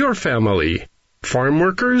to your family? Farm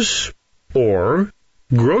workers or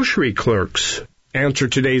grocery clerks? Answer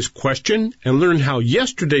today's question and learn how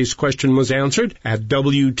yesterday's question was answered at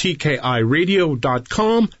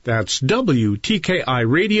WTKIRadio.com. That's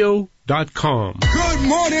WTKIRadio.com. Good Good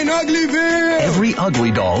morning, Uglyville. Every ugly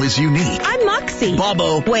doll is unique. I'm Moxie.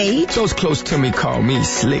 Bobo. Wait. Those close to me call me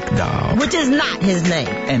Slick Doll. Which is not his name.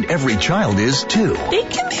 And every child is, too. It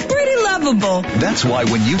can be pretty lovable. That's why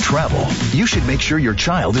when you travel, you should make sure your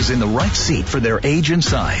child is in the right seat for their age and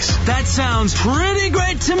size. That sounds pretty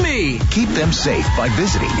great to me. Keep them safe by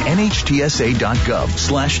visiting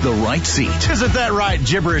nhtsa.gov/the right seat. Isn't that right,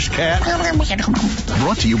 gibberish cat?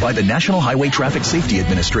 Brought to you by the National Highway Traffic Safety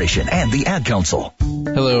Administration and the Ad Council.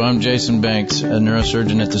 Hello, I'm Jason Banks, a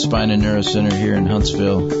neurosurgeon at the Spine and Neuro Center here in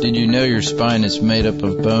Huntsville. Did you know your spine is made up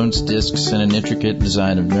of bones, discs, and an intricate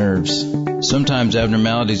design of nerves? Sometimes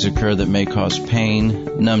abnormalities occur that may cause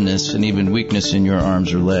pain, numbness, and even weakness in your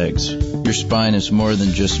arms or legs. Your spine is more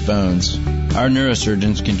than just bones. Our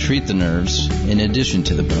neurosurgeons can treat the nerves in addition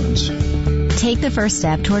to the bones. Take the first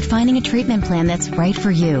step toward finding a treatment plan that's right for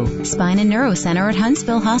you. Spine and Neuro Center at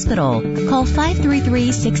Huntsville Hospital. Call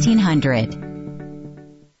 533-1600.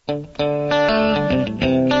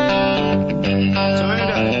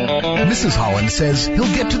 Mrs. Holland says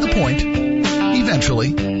he'll get to the point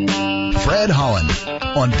eventually. Fred Holland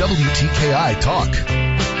on WTKI Talk.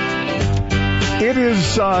 It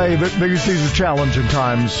is, these are challenging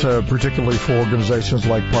times, particularly for organizations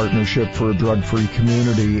like Partnership for a Drug-Free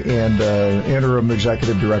Community, and Interim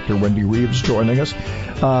Executive Director Wendy Reeves joining us.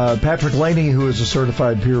 Patrick Laney, who is a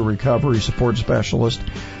certified peer recovery support specialist,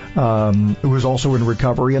 who is also in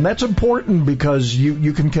recovery, and that's important because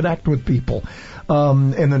you can connect with people.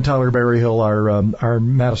 And then Tyler Berryhill, our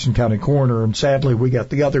Madison County coroner, and sadly we got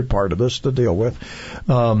the other part of this to deal with,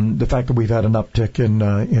 the fact that we've had an uptick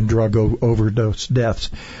in drug overdose deaths.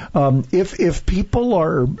 If people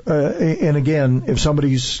are, and again, if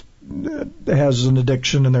somebody's has an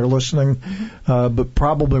addiction and they're listening, but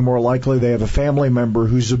probably more likely they have a family member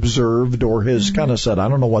who's observed or has kind of said, I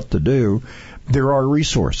don't know what to do, there are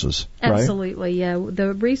resources, right? Absolutely, yeah.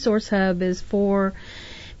 The Resource Hub is for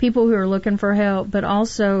people who are looking for help, but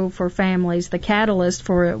also for families. The catalyst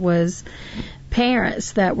for it was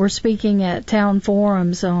parents that were speaking at town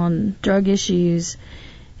forums on drug issues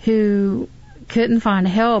who couldn't find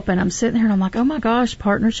help. And I'm sitting here and I'm like, oh my gosh,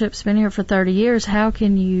 Partnership's been here for 30 years. How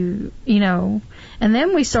can you know? And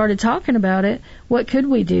then we started talking about it. What could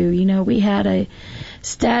we do? You know, we had a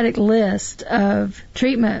static list of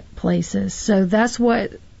treatment places. So that's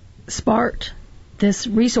what sparked this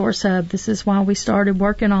Resource Hub. This is why we started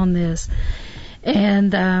working on this.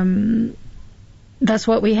 And that's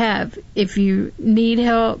what we have. If you need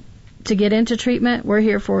help to get into treatment, we're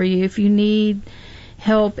here for you. If you need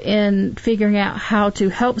help in figuring out how to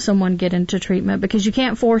help someone get into treatment, because you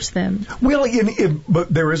can't force them. Well,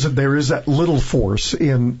 but there is that little force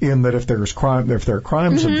in that if there are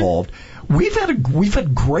crimes involved. We've had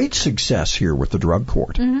great success here with the drug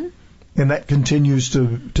court. And that continues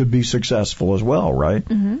to be successful as well, right?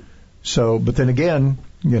 So, but then again,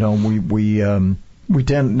 you know, we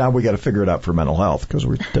tend, now we got to figure it out for mental health because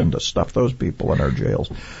we tend to stuff those people in our jails.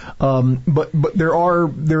 But there are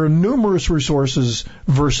numerous resources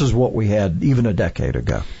versus what we had even a decade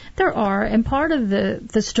ago. There are, and part of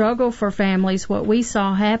the struggle for families, what we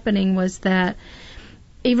saw happening was that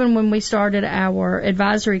even when we started our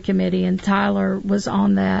advisory committee, and Tyler was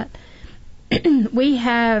on that, we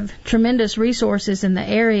have tremendous resources in the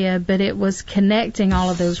area, but it was connecting all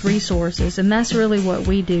of those resources, and that's really what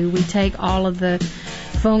we do. We take all of the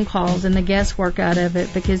phone calls and the guesswork out of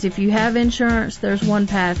it, because if you have insurance, there's one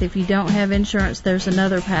path. If you don't have insurance, there's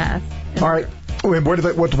another path. All right.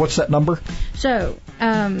 What's that number? So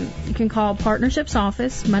you can call Partnership's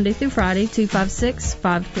office Monday through Friday,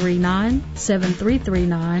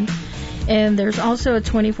 256-539-7339. And there's also a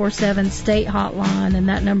 24/7 state hotline, and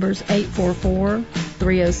that number is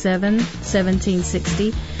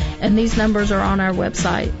 844-307-1760. And these numbers are on our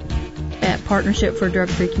website at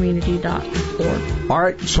partnershipfordrugfreecommunity.org. All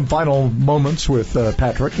right, some final moments with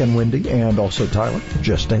Patrick and Wendy and also Tyler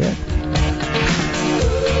just ahead.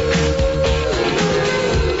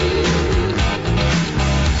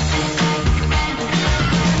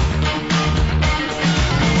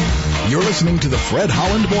 You're listening to the Fred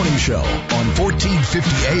Holland Morning Show on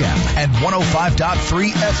 1450 AM and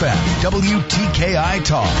 105.3 FM, WTKI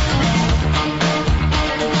Talk.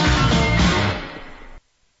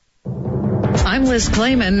 I'm Liz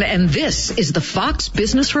Clayman, and this is the Fox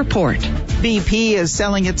Business Report. BP is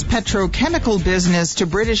selling its petrochemical business to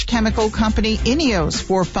British chemical company Ineos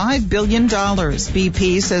for $5 billion.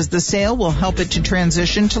 BP says the sale will help it to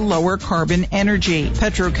transition to lower carbon energy.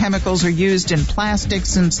 Petrochemicals are used in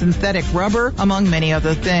plastics and synthetic rubber, among many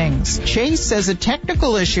other things. Chase says a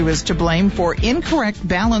technical issue is to blame for incorrect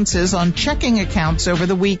balances on checking accounts over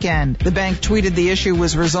the weekend. The bank tweeted the issue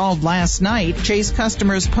was resolved last night. Chase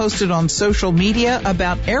customers posted on social media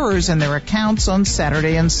about errors in their accounts on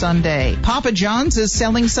Saturday and Sunday. Papa John's is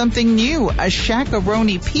selling something new, a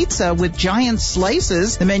Shack-a-Roni pizza with giant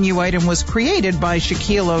slices. The menu item was created by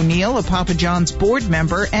Shaquille O'Neal, a Papa John's board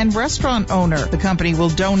member and restaurant owner. The company will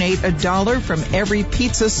donate $1 from every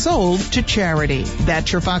pizza sold to charity.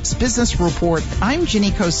 That's your Fox Business Report. I'm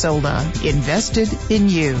Ginny Cosilda. Invested in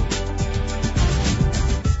you.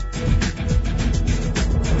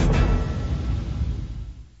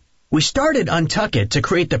 We started Untuck It to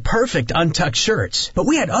create the perfect untucked shirts, but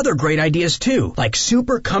we had other great ideas too, like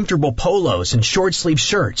super comfortable polos and short sleeve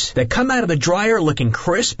shirts that come out of the dryer looking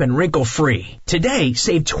crisp and wrinkle free. Today,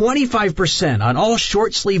 save 25% on all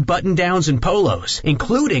short sleeve button downs and polos,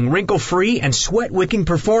 including wrinkle free and sweat wicking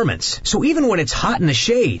performance. So even when it's hot in the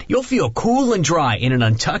shade, you'll feel cool and dry in an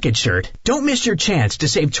Untuck It shirt. Don't miss your chance to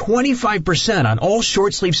save 25% on all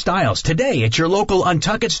short sleeve styles today at your local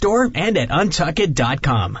Untuck It store and at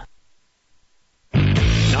untuckit.com.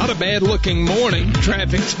 Not a bad-looking morning.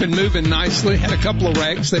 Traffic's been moving nicely. Had a couple of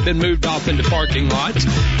wrecks. They've been moved off into parking lots.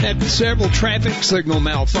 Had several traffic signal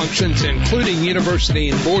malfunctions, including University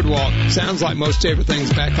and Boardwalk. Sounds like most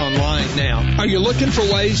everything's back online now. Are you looking for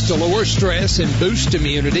ways to lower stress and boost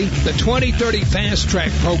immunity? The 2030 Fast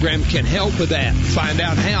Track program can help with that. Find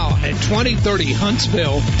out how at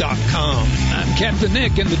 2030huntsville.com. I'm Captain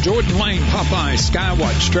Nick in the Jordan Lane Popeye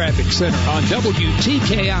Skywatch Traffic Center on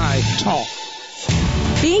WTKI Talk.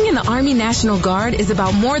 Being in the Army National Guard is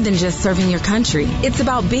about more than just serving your country. It's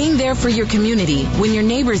about being there for your community when your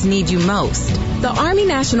neighbors need you most. The Army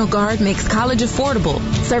National Guard makes college affordable.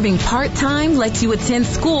 Serving part-time lets you attend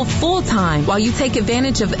school full-time while you take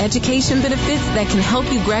advantage of education benefits that can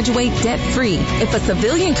help you graduate debt-free. If a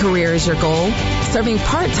civilian career is your goal, serving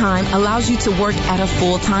part-time allows you to work at a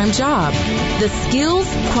full-time job. The skills,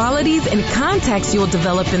 qualities, and contacts you'll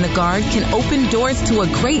develop in the Guard can open doors to a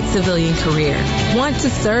great civilian career. Want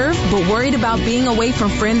to serve but worried about being away from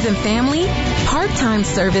friends and family? Part-time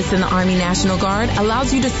service in the Army National Guard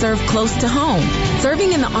allows you to serve close to home.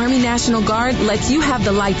 Serving in the Army National Guard lets you have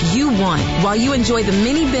the life you want while you enjoy the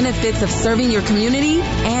many benefits of serving your community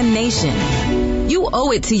and nation. You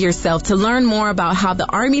owe it to yourself to learn more about how the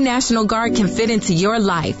Army National Guard can fit into your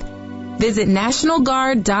life. Visit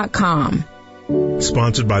NationalGuard.com.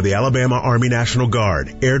 Sponsored by the Alabama Army National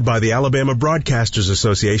Guard. Aired by the Alabama Broadcasters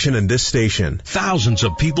Association and this station. Thousands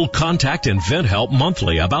of people contact InventHelp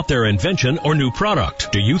monthly about their invention or new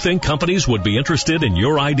product. Do you think companies would be interested in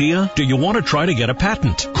your idea? Do you want to try to get a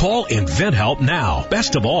patent? Call InventHelp now.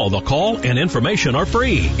 Best of all, the call and information are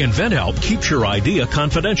free. InventHelp keeps your idea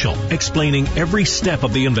confidential, explaining every step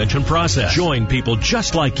of the invention process. Join people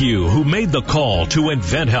just like you who made the call to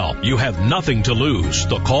InventHelp. You have nothing to lose.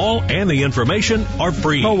 The call and the information are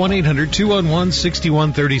free. Call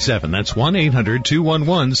 1-800-211-6137. That's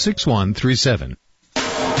 1-800-211-6137.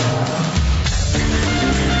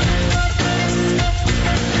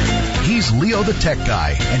 He's Leo the Tech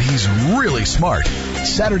Guy, and he's really smart.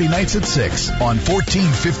 Saturday nights at 6 on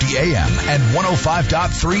 1450 AM and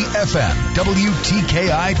 105.3 FM,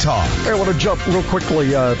 WTKI Talk. I want to jump real quickly.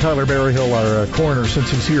 Tyler Berryhill, our coroner, since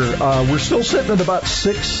he's here. We're still sitting at about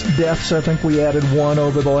 6 deaths. I think we added 1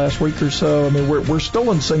 over the last week or so. I mean, we're still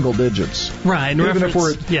in single digits. Right. Even if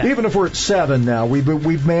we're at 7 now,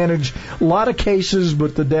 we've managed a lot of cases,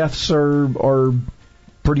 but the deaths are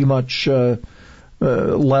pretty much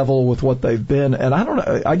level with what they've been. And I don't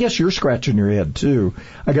know, I guess you're scratching your head too.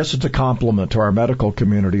 I guess it's a compliment to our medical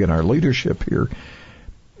community and our leadership here.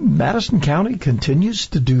 Madison County continues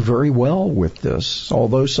to do very well with this,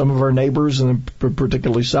 although some of our neighbors, and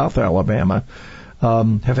particularly South Alabama,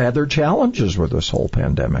 have had their challenges with this whole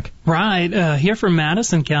pandemic. Right. Here from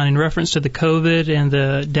Madison County, in reference to the COVID and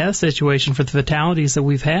the death situation for the fatalities that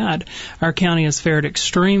we've had, our county has fared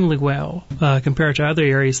extremely well compared to other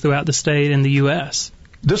areas throughout the state and the U.S.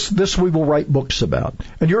 This we will write books about.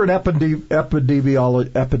 And you're an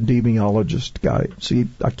epidemiologist guy. See,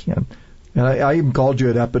 I can. And I even called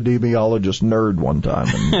you an epidemiologist nerd one time,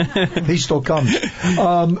 and he still comes.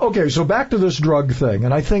 Okay, so back to this drug thing.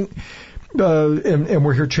 And I think... and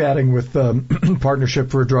we're here chatting with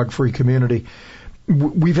Partnership for a Drug-Free Community.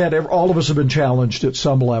 we've had all of us have been challenged at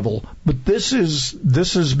some level, but this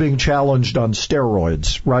is being challenged on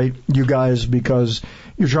steroids, right? You guys, because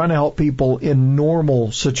you're trying to help people in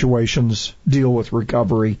normal situations deal with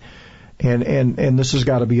recovery, and this has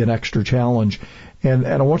got to be an extra challenge. And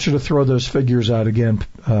I want you to throw those figures out again,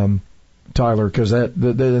 Tyler, because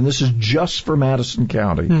and this is just for Madison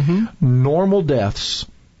County. Mm-hmm. Normal deaths,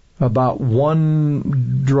 about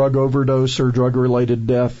one drug overdose or drug-related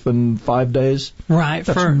death in 5 days. Right.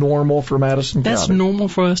 That's normal for Madison County. That's normal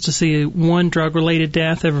for us to see one drug-related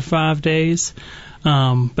death every 5 days.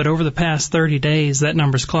 But over the past 30 days, that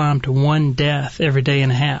number's climbed to one death every day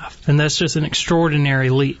and a half. And that's just an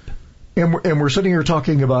extraordinary leap. And we're sitting here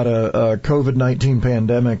talking about a COVID-19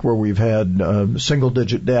 pandemic where we've had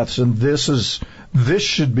single-digit deaths, and this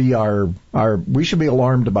should be we should be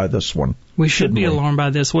alarmed by this one. We should be alarmed by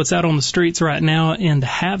this. What's out on the streets right now and the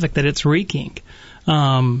havoc that it's wreaking.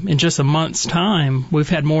 In just a month's time, we've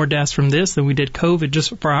had more deaths from this than we did COVID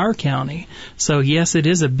just for our county. So, yes, it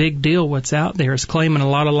is a big deal what's out there. It's claiming a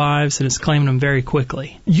lot of lives, and it's claiming them very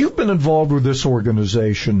quickly. You've been involved with this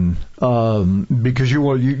organization because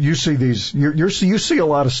you see these. You see a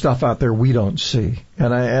lot of stuff out there we don't see,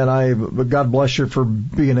 and I God bless you for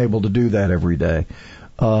being able to do that every day.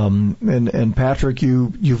 And Patrick,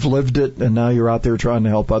 you've lived it, and now you're out there trying to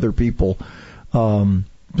help other people.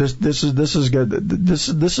 This is good.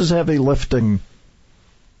 This is heavy lifting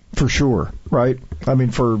for sure, right? I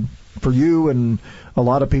mean, for you and a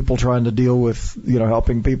lot of people trying to deal with,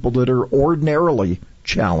 helping people that are ordinarily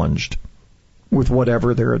challenged with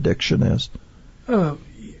whatever their addiction is.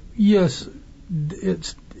 Yes,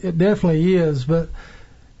 it definitely is, but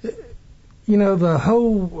the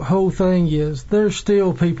whole thing is there's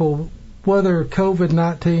still people, whether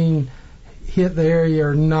COVID-19 hit the area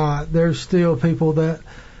or not, there's still people that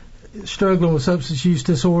struggling with substance use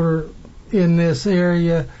disorder in this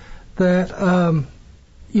area that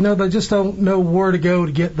they just don't know where to go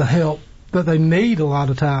to get the help that they need a lot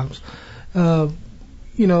of times. A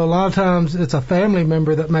lot of times it's a family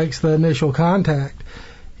member that makes the initial contact.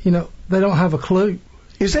 They don't have a clue.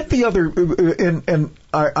 Is that the other, and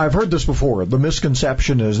I've heard this before, the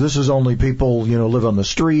misconception is this is only people, live on the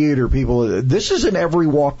street or people, this is in every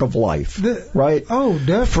walk of life, right? Oh,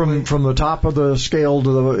 definitely. From the top of the scale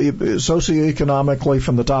to the, socioeconomically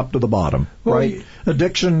from the top to the bottom, right?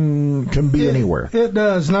 Addiction can be anywhere. It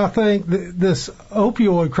does, and I think this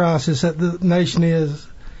opioid crisis that the nation is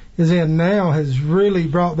in now has really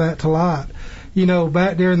brought that to light.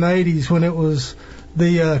 Back during the 80s when it was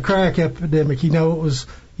the crack epidemic, it was,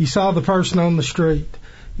 you saw the person on the street.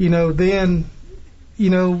 Then,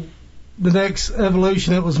 the next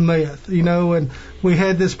evolution, it was meth, and we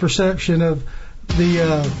had this perception of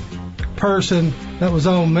the person that was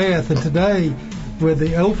on meth. And today, with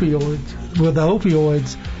the opioids,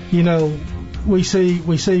 we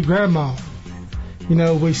see grandma.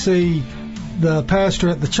 We see the pastor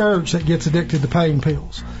at the church that gets addicted to pain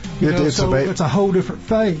pills. It's a whole different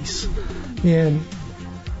face. And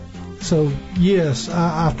so, yes,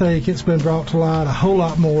 I think it's been brought to light a whole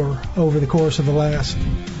lot more over the course of the last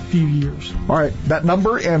few years. All right. That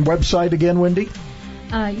number and website again, Wendy? You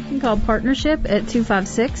can call Partnership at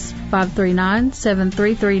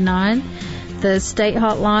 256-539-7339. The state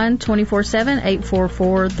hotline, 24/7,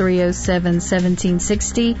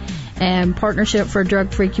 844-307-1760. And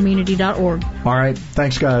partnershipfordrugfreecommunity.org. All right.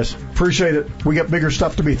 Thanks, guys. Appreciate it. We got bigger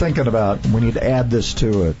stuff to be thinking about, and we need to add this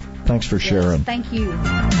to it. Thanks for sharing. Yes, thank you.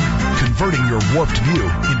 Converting your warped view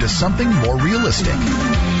into something more realistic.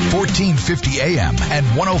 1450 AM and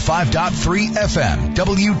 105.3 FM,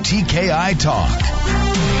 WTKI Talk.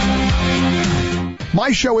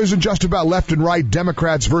 My show isn't just about left and right,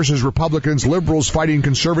 Democrats versus Republicans, liberals fighting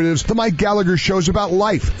conservatives. The Mike Gallagher Show's about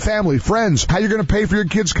life, family, friends, how you're going to pay for your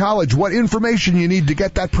kids' college, what information you need to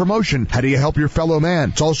get that promotion, how do you help your fellow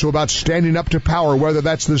man. It's also about standing up to power, whether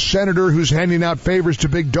that's the senator who's handing out favors to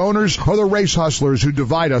big donors or the race hustlers who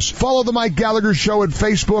divide us. Follow The Mike Gallagher Show at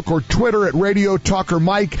Facebook or Twitter at Radio Talker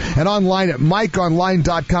Mike and online at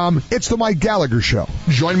MikeOnline.com. It's The Mike Gallagher Show.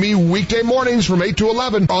 Join me weekday mornings from 8 to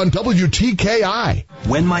 11 on WTKI.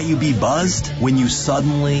 When might you be buzzed? When you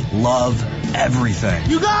suddenly love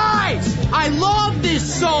everything. You guys, I love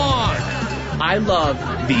this song. I love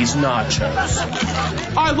these nachos.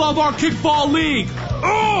 I love our kickball league.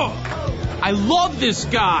 Oh, I love this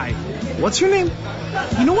guy. What's your name?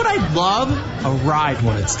 You know what I love? A ride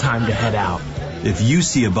when it's time to head out. If you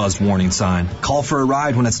see a buzzed warning sign, call for a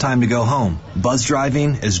ride when it's time to go home. Buzz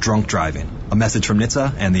driving is drunk driving. A message from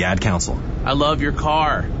NHTSA and the Ad Council. I love your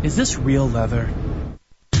car. Is this real leather?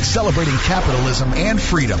 celebrating capitalism and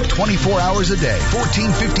freedom 24 hours a day.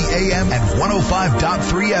 1450 AM and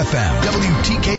 105.3 FM. WTK.